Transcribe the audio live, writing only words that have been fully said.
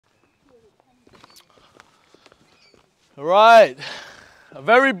Right, a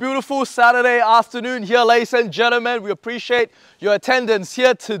very beautiful Saturday afternoon here, ladies and gentlemen. We appreciate your attendance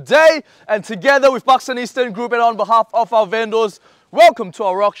here today, and together with Buxton Eastern Group and on behalf of our vendors, welcome to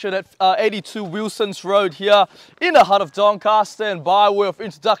our auction at 82 Wilson's Road here in the heart of Doncaster. And by way of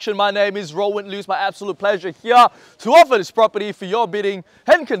introduction, my name is Rowan Liew. It's my absolute pleasure here to offer this property for your bidding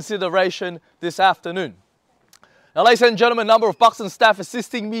and consideration this afternoon. Now, ladies and gentlemen, a number of Buxton staff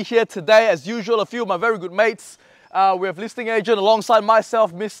assisting me here today. As usual, a few of my very good mates. We have listing agent alongside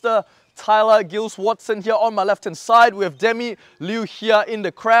myself, Mr. Tyla Giles-Watson here on my left-hand side. We have Tyla Liu here in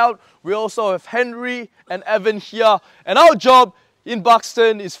the crowd. We also have Henry and Evan here. And our job in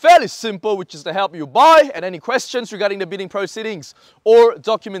Buxton is fairly simple, which is to help you buy. And any questions regarding the bidding proceedings or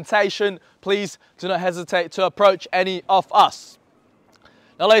documentation, please do not hesitate to approach any of us.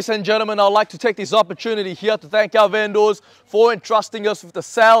 Now, ladies and gentlemen, I'd like to take this opportunity here to thank our vendors for entrusting us with the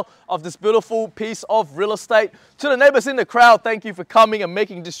sale of this beautiful piece of real estate. To the neighbors in the crowd, thank you for coming and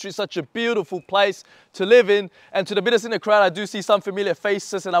making this street such a beautiful place to live in. And to the bidders in the crowd, I do see some familiar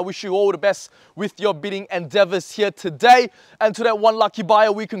faces, and I wish you all the best with your bidding endeavors here today. And to that one lucky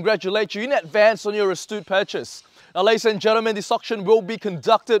buyer, we congratulate you in advance on your astute purchase. Now, ladies and gentlemen, this auction will be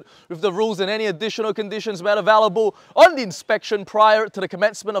conducted with the rules and any additional conditions made available on the inspection prior to the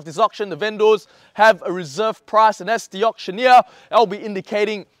commencement of this auction. The vendors have a reserve price, and as the auctioneer, I'll be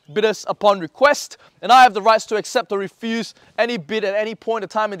indicating bidders upon request. And I have the rights to accept or refuse any bid at any point in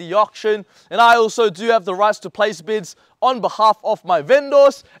time in the auction. And I also do have the rights to place bids on behalf of my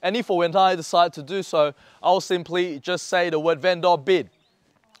vendors. And if or when I decide to do so, I'll simply just say the word vendor bid.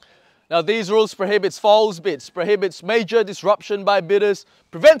 Now, these rules prohibits false bids, prohibits major disruption by bidders,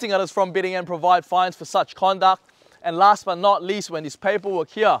 preventing others from bidding, and provide fines for such conduct. And last but not least, when this paperwork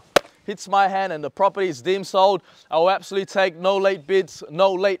here hits my hand and the property is deemed sold, I will absolutely take no late bids,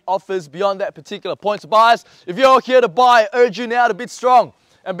 no late offers beyond that particular point. So buyers, if you're here to buy, I urge you now to bid strong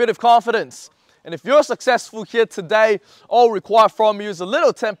and bid with confidence. And if you're successful here today, all required from you is a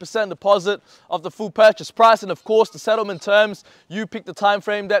little 10% deposit of the full purchase price. And of course, the settlement terms, you pick the time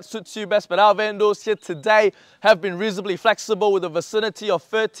frame that suits you best. But our vendors here today have been reasonably flexible with a vicinity of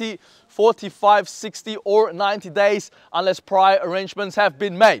 30, 45, 60 or 90 days unless prior arrangements have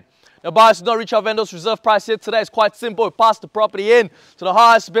been made. Now, buyers do not reach our vendors' reserve price here today. It's quite simple. We pass the property in to the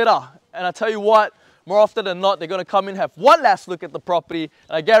highest bidder. And I tell you what, more often than not, they're going to come in, have one last look at the property,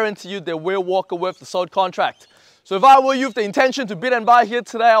 and I guarantee you they will walk away with the sold contract. So if I were you with the intention to bid and buy here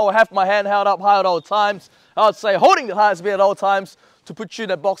today, I will have my hand held up high at all times. I would say holding the highest bid at all times to put you in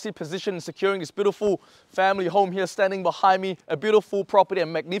that boxy position in securing this beautiful family home here standing behind me. A beautiful property, a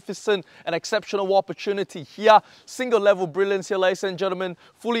magnificent and exceptional opportunity here. Single level brilliance here, ladies and gentlemen.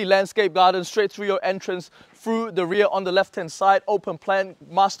 Fully landscaped garden straight through your entrance, through the rear on the left hand side. Open plan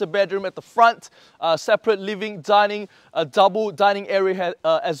master bedroom at the front. Separate living, dining, a double dining area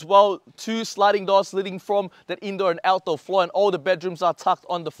as well. Two sliding doors leading from that indoor and outdoor floor, and all the bedrooms are tucked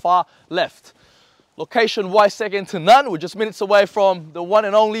on the far left. Location-wise, second to none. We're just minutes away from the one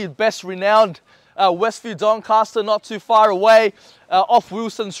and only best renowned Westview Doncaster, not too far away, off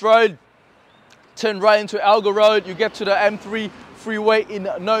Wilson's Road. Turn right into Alga Road. You get to the M3 freeway in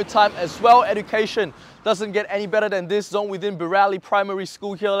no time as well. Education doesn't get any better than this. Zone within Birali Primary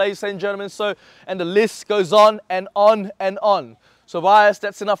School here, ladies and gentlemen. And the list goes on and on and on. So buyers,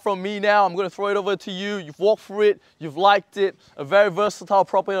 that's enough from me now. I'm going to throw it over to you. You've walked through it. You've liked it. A very versatile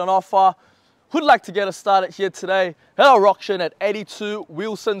property on offer. Who'd like to get us started here today at our auction at 82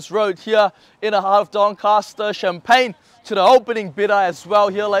 Wilson's Road here in the heart of Doncaster. Champagne to the opening bidder as well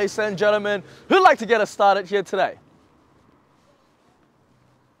here, ladies and gentlemen. Who'd like to get us started here today?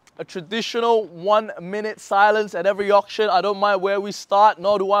 A traditional 1 minute silence at every auction. I don't mind where we start,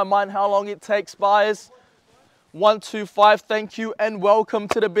 nor do I mind how long it takes, buyers. 125, thank you and welcome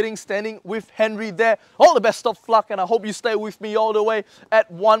to the bidding, standing with Henry there. All the best of luck, and I hope you stay with me all the way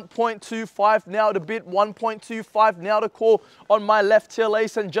at 1.25 now to bid, 1.25 now to call on my left here,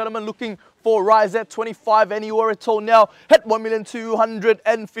 ladies and gentlemen. Looking for a rise at 25 anywhere at all now at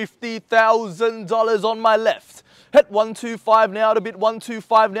 $1,250,000 on my left. At 125 now to bid,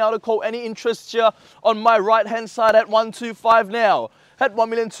 125 now to call. Any interest here on my right hand side at 125 now. At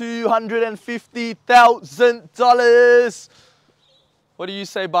 $1,250,000. What do you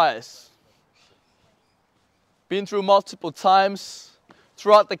say, buyers? Been through multiple times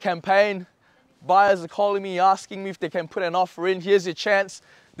throughout the campaign. Buyers are calling me, asking me if they can put an offer in. Here's your chance.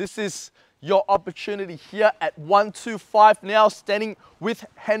 This is your opportunity here at 125 now, standing with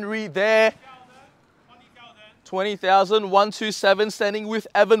Henry there. 20,000, 127, standing with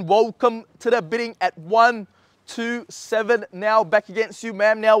Evan. Welcome to the bidding at 1 127 now. Back against you,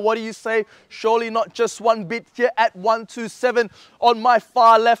 ma'am. Now, what do you say? Surely not just one bid here at 127 on my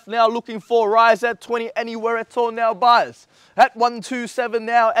far left now. Looking for a rise at 20 anywhere at all now, buyers. At 127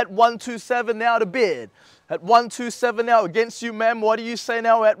 now, at 127 now to bid. At 127 now against you, ma'am. What do you say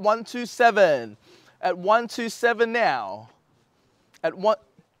now at 127? At 127 now. At one.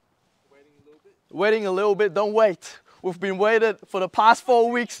 Waiting a little bit. Don't wait. We've been waiting for the past 4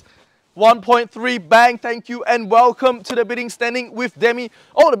 weeks. 1.3 bang. Thank you and welcome to the bidding standing with Demi.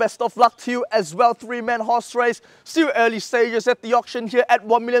 All the best of luck to you as well. 3-man horse race. Still early stages at the auction here at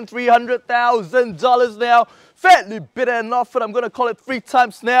 $1,300,000 now. Fairly bid and offered. I'm going to call it 3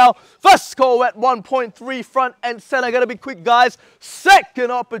 times now. First call at 1.3 front and center. Got to be quick, guys.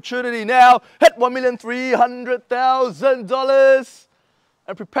 Second opportunity now at $1,300,000.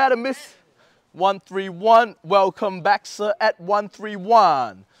 And prepare to miss. 131. Welcome back, sir, at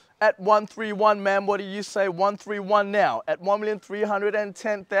 131. At 131, ma'am, what do you say? 131 now. At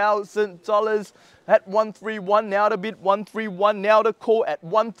 $1,310,000. At 131 now to bid. 131 now to call at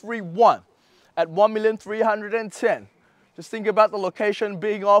 131. At $1,310,000. Just think about the location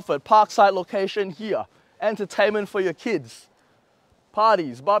being offered. Parkside location here. Entertainment for your kids.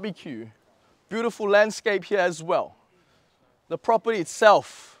 Parties, barbecue. Beautiful landscape here as well. The property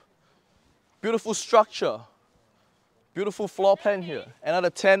itself. Beautiful structure. Beautiful floor plan here. Another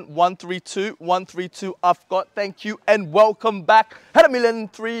 10, 132, 132 I've got. Thank you and welcome back. At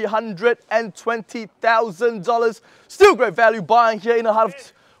 $1,320,000. Still great value buying here in the heart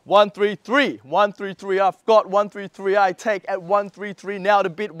of 133. 133 I've got. 133 I take at 133 now to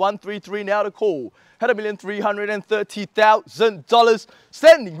bid. 133 now to call. At $1,330,000.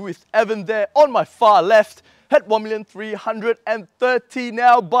 Standing with Evan there on my far left. At $1,330,000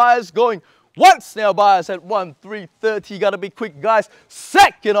 now. Buyers going once now, buyers at 1,330. Got to be quick, guys.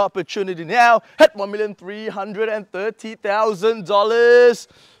 Second opportunity now at $1,330,000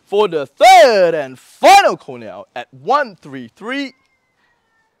 for the third and final call now at 133.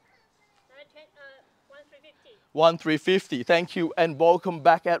 1,350. Thank you and welcome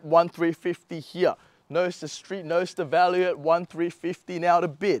back at 1,350 here. Knows the street, knows the value at 1,350 now to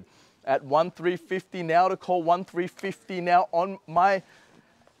bid. At 1,350 now to call. 1,350 now on my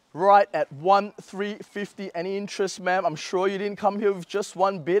right at 1,350. Any interest, ma'am? I'm sure you didn't come here with just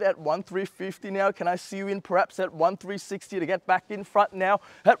one bid at 1,350 now. Can I see you in perhaps at 1,360 to get back in front now?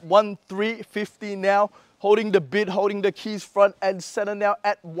 At 1,350 now. Holding the bid, holding the keys front and center now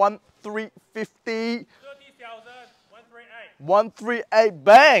at 1,350. 138,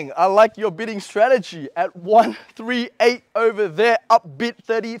 bang! I like your bidding strategy at 138 over there. Up bid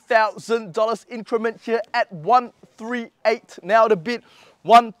 $30,000 increment here at 138 now to bid.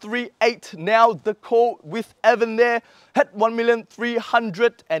 138 now the call with Evan there at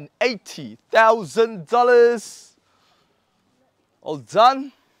 $1,380,000. All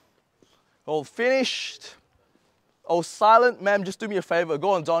done. All finished. All silent. Ma'am, just do me a favor. Go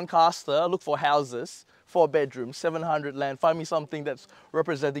on Doncaster. Look for houses. 4 bedrooms, 700 land. Find me something that's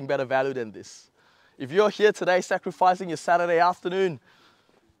representing better value than this. If you're here today sacrificing your Saturday afternoon,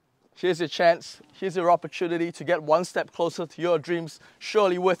 here's your chance. Here's your opportunity to get one step closer to your dreams.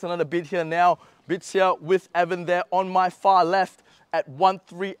 Surely worth another bid here now. Bids here with Evan there on my far left at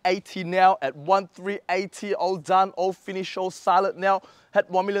 1,380 now. At 1,380, all done, all finished, all silent now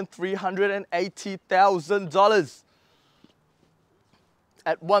at $1,380,000.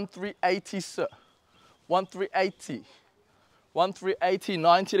 At 1,380, sir. 1,380. 1,380,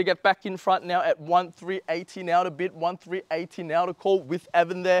 90 to get back in front now at 1,380 now to bid. 1,380 now to call with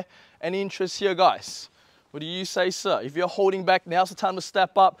Evan there. Any interest here, guys? What do you say, sir? If you're holding back, now's the time to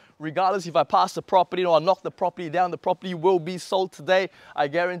step up. Regardless if I pass the property or I knock the property down, the property will be sold today. I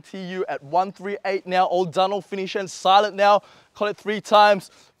guarantee you at 138 now, all done, all finished and silent now. Call it 3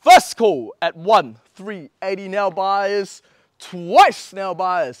 times. First call at 1,380 now, buyers. Twice now,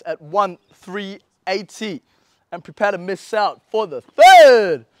 buyers at 1,380. And prepare to miss out for the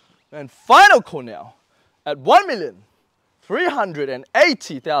third and final call now at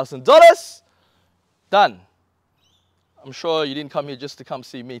 $1,380,000. Done. I'm sure you didn't come here just to come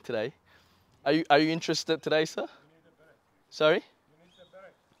see me today. Are you interested today, sir? Sorry?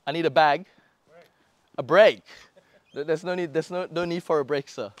 I need a bag. A break. There's no need for a break,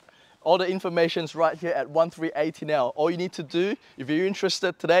 sir. All the information's right here at 1,380 now. All you need to do, if you're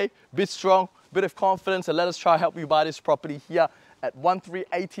interested today, bid strong, bit of confidence, and let us try to help you buy this property here at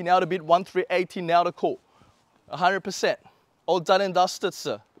 1,380 now to bid, 1,380 now to call. 100%. All done and dusted,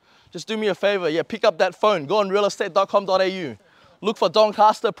 sir. Just do me a favor. Yeah, pick up that phone. Go on realestate.com.au. Look for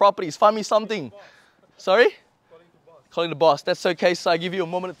Doncaster properties. Find me something. Sorry? Calling the boss. That's okay, so I give you a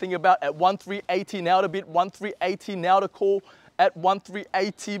moment to think about. At 1,380 now to bid, 1,380 now to call. At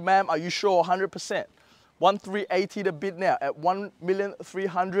 1,380, ma'am, are you sure 100%? 1,380 to bid now at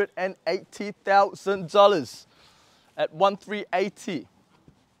 $1,380,000. At 1,380.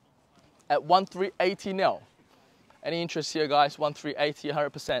 At 1,380 now. Any interest here, guys? 1,380,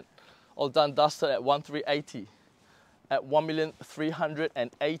 100%. All done, dusted at 1,380. At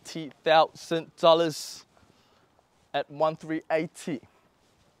 $1,380,000. At 1,380.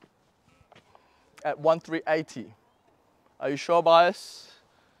 At 1,380. Are you sure, buyers?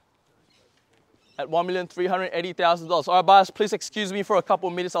 At $1,380,000. All right, buyers, please excuse me for a couple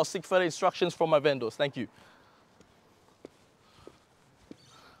of minutes. I'll seek further instructions from my vendors. Thank you.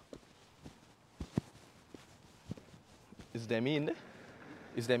 Is Demi in there?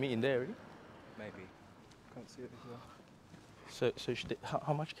 Is Demi in there already? Maybe. Can't see it as well. So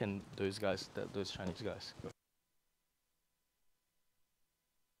how much can those guys, those Chinese guys?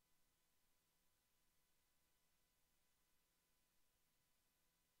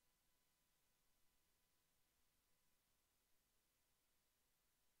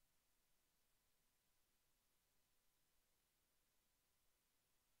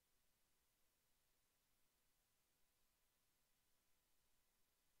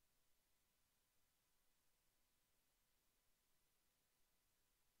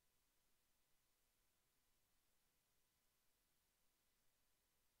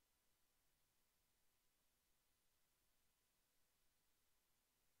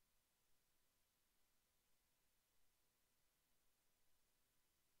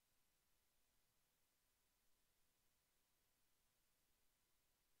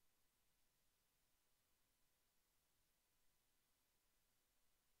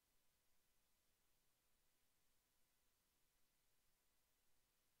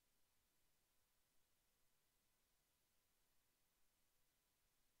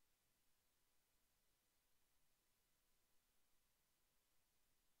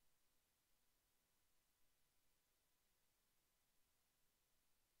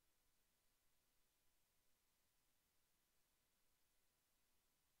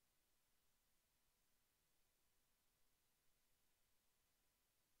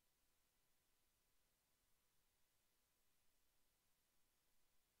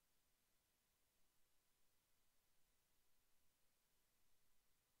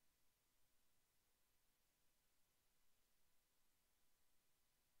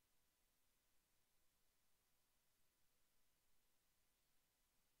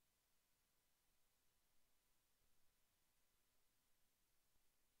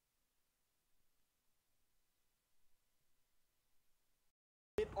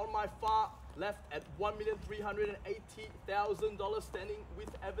 On my far left at $1,380,000, standing with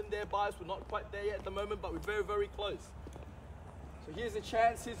Evan there, buyers. We're not quite there yet at the moment, but we're very, very close. So here's a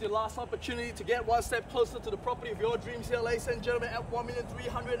chance, here's your last opportunity to get one step closer to the property of your dreams here, ladies and gentlemen, at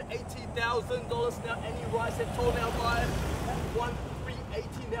 $1,380,000. Now any rise and fall now, buyers, at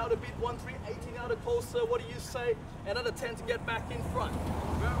 1,380 now to bid, 1,380 now to call, sir. What do you say? Another 10 to get back in front.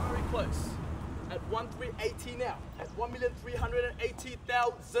 Very, very close. At 1,380 now, at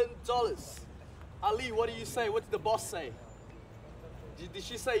 $1,380,000. Ali, what do you say? What did the boss say? Did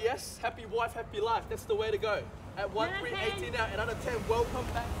she say yes? Happy wife, happy life. That's the way to go. At 1,380 now, another 10. Welcome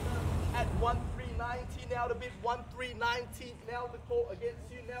back, sir. At 1,390 now to bid, 1,390 now the call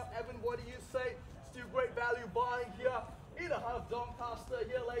against you now. Evan, what do you say? Still great value buying here in the heart of Doncaster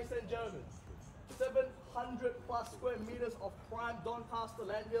here, ladies and gentlemen. 700 plus square meters of prime Doncaster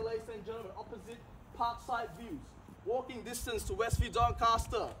land here, ladies and gentlemen. Opposite parkside views. Walking distance to Westview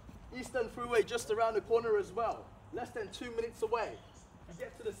Doncaster. Eastern Freeway just around the corner as well. Less than 2 minutes away. You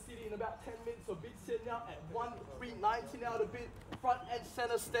get to the city in about 10 minutes. So bid sit now at 1,390 now to bid. Front and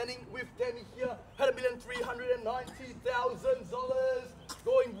center standing with Demi here at $1,390,000.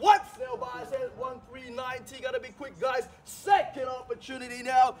 Going once now, buyers at 1,390. Gotta be quick, guys. Second opportunity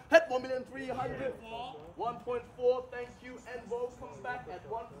now at 1,300,000. 1.4. Thank you, and welcome back at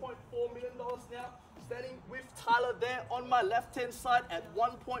 $1.4 million now. Standing with Tyler there on my left-hand side at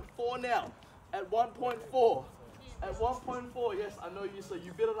 1.4 now. At 1.4. At 1.4, yes, I know you, so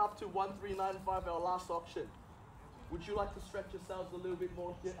you bid it up to 1,395 our last auction. Would you like to stretch yourselves a little bit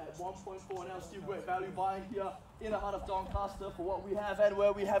more here at 1.4 now? Still great value buying here in the heart of Doncaster for what we have and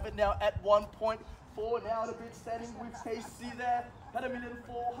where we have it now at 1.4 now. The bid standing with KC there at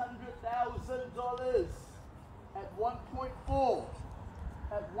 $1,400,000 at 1.4.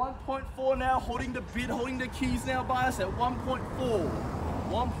 At 1.4 now, holding the bid, holding the keys now, buyers at 1.4.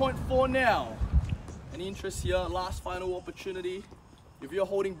 1.4 now. Any interest here? Last final opportunity. If you're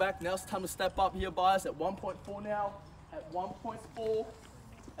holding back, now it's time to step up here, buyers at 1.4 now. at 1.4.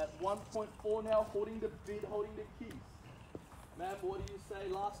 At 1.4 now, holding the bid, holding the keys. Ma'am, what do you say?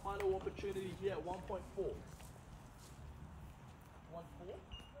 Last final opportunity here at 1.4. 1.4?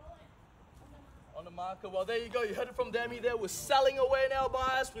 On the marker. Well, there you go. You heard it from Demi there. We're selling away now,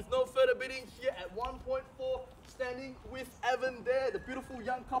 buyers, with no further bidding here at 1.4. Standing with Evan there. The beautiful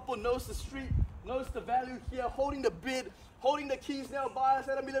young couple knows the street, knows the value here. Holding the bid, holding the keys now, buyers,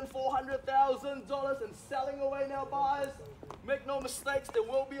 at $1,400,000 and selling away now, buyers. Make no mistakes, there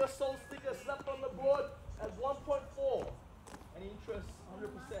will be a sold sticker slapped on the board at 1.4. Any interest? 100%.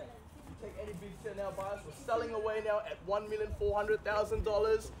 You take any bids here now, buyers. We're selling away now at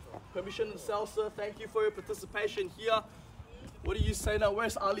 $1,400,000. Permission to sell, sir. Thank you for your participation here. What do you say now?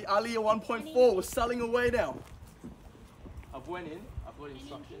 Where's Ali? Ali at 1.4. We're selling away now. I've went in. I've got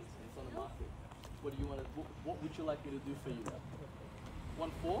instructions. It's on the market. What do you want to? What would you like me to do for you now?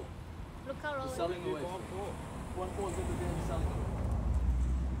 1.4. Look how Rowan. Selling away. 1.4 is over there and selling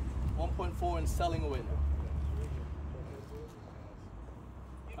away. 1.4 and selling away now.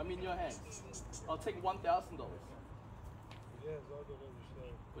 I'm in your hands. I'll take $1,000.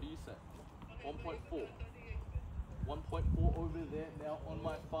 What do you say? 1.4. 1.4 over there now on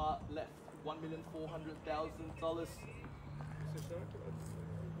my far left. $1,400,000.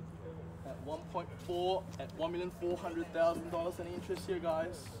 At 1.4 at $1,400,000. Any interest here,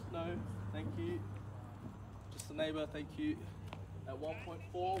 guys? No. Thank you. Just a neighbor. Thank you. At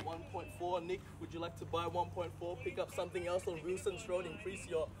 1.4, 1.4. Nick, would you like to buy 1.4? Pick up something else on Wilson's Road. Increase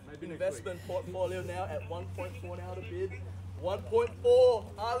your investment portfolio now at 1.4 now to bid. 1.4.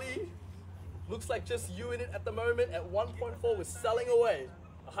 Ali. Looks like just you in it at the moment. At 1.4, we're selling away.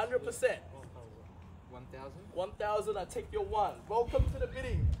 100%. 1,000? 1,000, I take your one. Welcome to the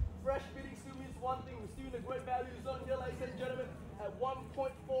bidding. Fresh bidding still means one thing. We're still in the great value zone here, ladies and gentlemen, at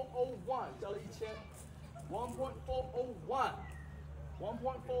 1.401. Tell each chat. 1.401.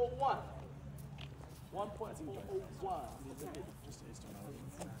 1.401. 1.401.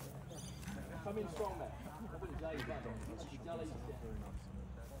 Come in strong, man.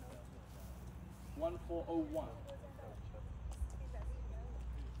 1.401.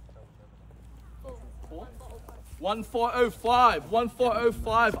 1.405.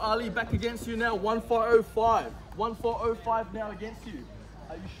 1.405. Ali back against you now. 1.405. 1.405 now against you.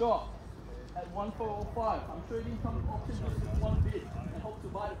 Are you sure? At 1.405. I'm sure you didn't come to auction just with one bid and hope to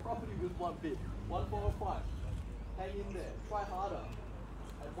buy the property with one bid. 1.405. Hang in there. Try harder.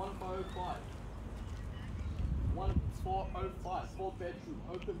 At 1.405. 1.405. 4 bedroom.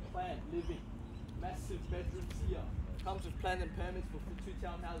 Open plan. Living. Massive bedrooms here. Comes with plan and permits for 2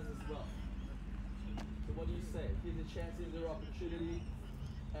 townhouses as well. So what do you say? Here's a chance, here's your opportunity.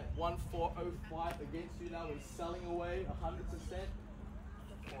 At 1.405 against you now, we're selling away 100%.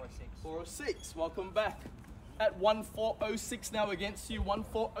 406. 406, welcome back. At 1.406 now against you,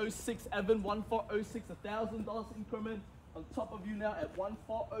 1.406, Evan, 1.406, $1,000 increment on top of you now at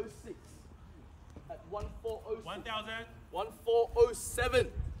 1.406. At 1.406. 1,000.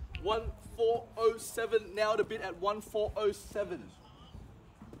 1.407. 1.407 now to bid at 1.407.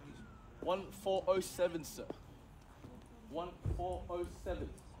 1.407, sir. 1.407.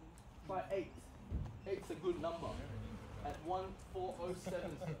 Try 8. 8's a good number. At 1.407, sir.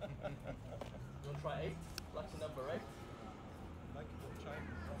 You want to try 8? Lucky number 8?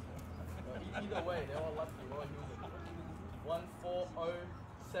 Either way, they're all lucky. We're all human.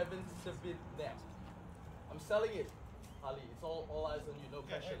 1.407 to bid now. I'm selling it, Ali. It's all eyes on you. No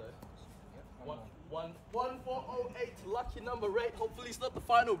pressure though. 1.408, lucky number 8. Hopefully it's not the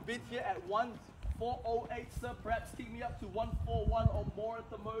final bid here at 1.408, sir. Perhaps kick me up to 1.41 or more at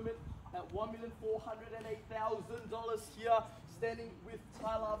the moment at $1,408,000 here. Standing with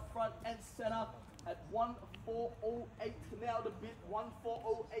Tyla front and center at 1.408 now to bid.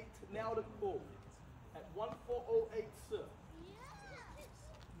 1.408 now to call. At 1.408, sir.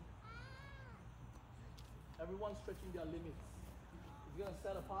 Everyone's stretching their limits. If you're going to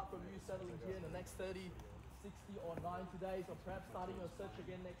set apart from you settling here in the next 30, 60 or 90 days, or perhaps starting your search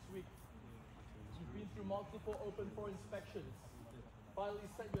again next week. You've been through multiple open for inspections. Finally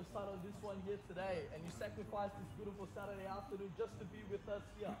set your sight on this one here today, and you sacrificed this beautiful Saturday afternoon just to be with us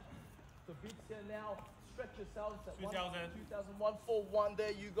here. The bids here now, stretch yourselves at 2,000. 141.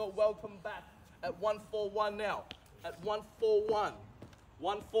 There you go, welcome back at 141 now. At 141.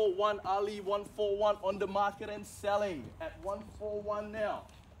 141, Ali, 141 on the market and selling at 141 now.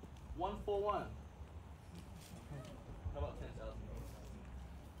 141. How about 10,000?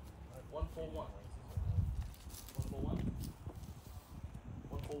 141. 141.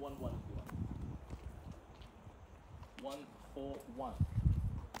 141. 141.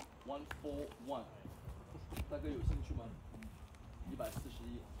 141. 大哥有兴趣吗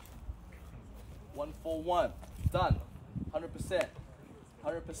？141 141 done 100%.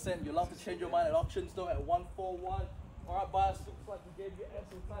 100%. You're allowed to change your mind at auctions though at 141. Alright, buyers, looks like we gave you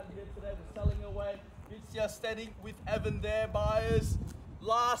ample time here today. We're selling away. Vincia standing with Evan there, buyers.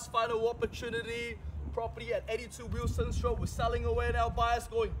 Last final opportunity. Property at 82 Wilson Road. We're selling away now, buyers.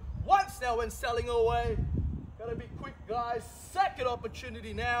 Going once now and selling away. Gotta be quick, guys. Second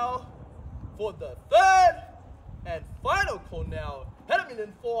opportunity now for the third and final call now.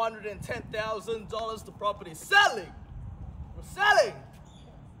 $1,410,000. The property selling. We're selling.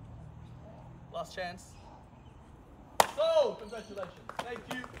 Last chance. So, congratulations. Thank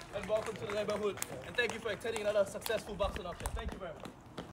you and welcome to the neighborhood. And thank you for attending another successful Buxton auction. Thank you very much.